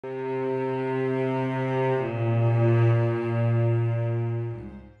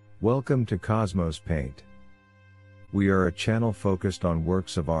Welcome to Cosmos Paint. We are a channel focused on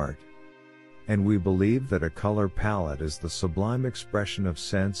works of art. And we believe that a color palette is the sublime expression of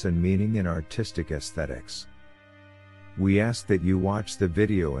sense and meaning in artistic aesthetics. We ask that you watch the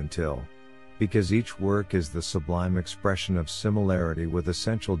video until, because each work is the sublime expression of similarity with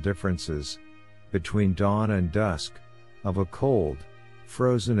essential differences, between dawn and dusk, of a cold,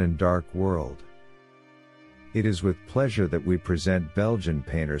 frozen and dark world. It is with pleasure that we present Belgian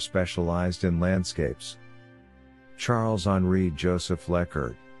painter specialized in landscapes, Charles Henri Joseph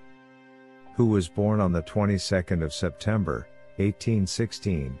Leickert, who was born on the 22nd of September,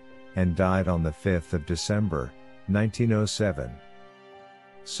 1816, and died on the 5th of December, 1907.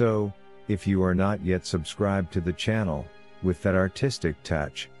 So, if you are not yet subscribed to the channel, with that artistic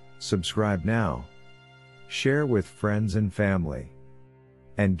touch, subscribe now. Share with friends and family.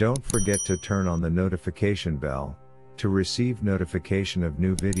 And don't forget to turn on the notification bell, to receive notification of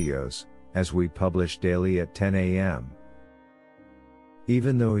new videos, as we publish daily at 10 a.m.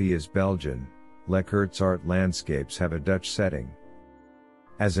 Even though he is Belgian, Leichert's art landscapes have a Dutch setting.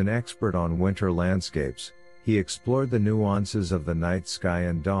 As an expert on winter landscapes, he explored the nuances of the night sky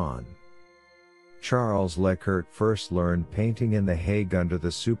and dawn. Charles Leickert first learned painting in The Hague under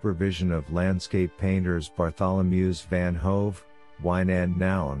the supervision of landscape painters Bartholomeus van Hove, Wijnand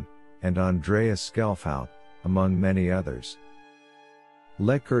Nuijen, and Andreas Schelfhout, among many others.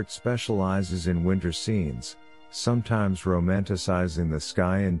 Leickert specializes in winter scenes, sometimes romanticizing the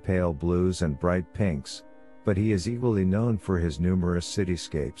sky in pale blues and bright pinks, but he is equally known for his numerous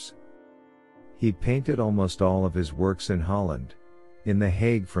cityscapes. He painted almost all of his works in Holland, in The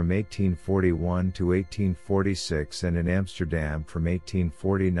Hague from 1841 to 1846 and in Amsterdam from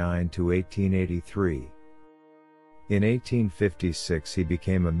 1849 to 1883. In 1856 he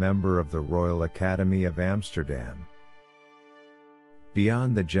became a member of the Royal Academy of Amsterdam.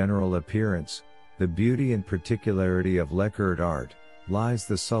 Beyond the general appearance, the beauty and particularity of Leickert art, lies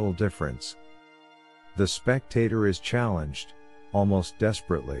the subtle difference. The spectator is challenged, almost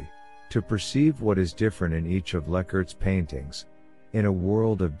desperately, to perceive what is different in each of Leichert's paintings, in a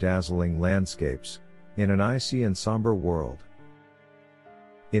world of dazzling landscapes, in an icy and somber world.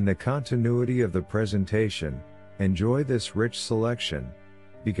 In the continuity of the presentation, enjoy this rich selection,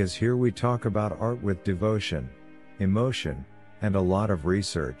 because here we talk about art with devotion, emotion, and a lot of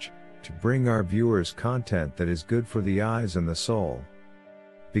research, to bring our viewers content that is good for the eyes and the soul.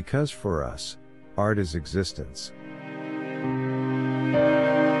 Because for us, art is existence.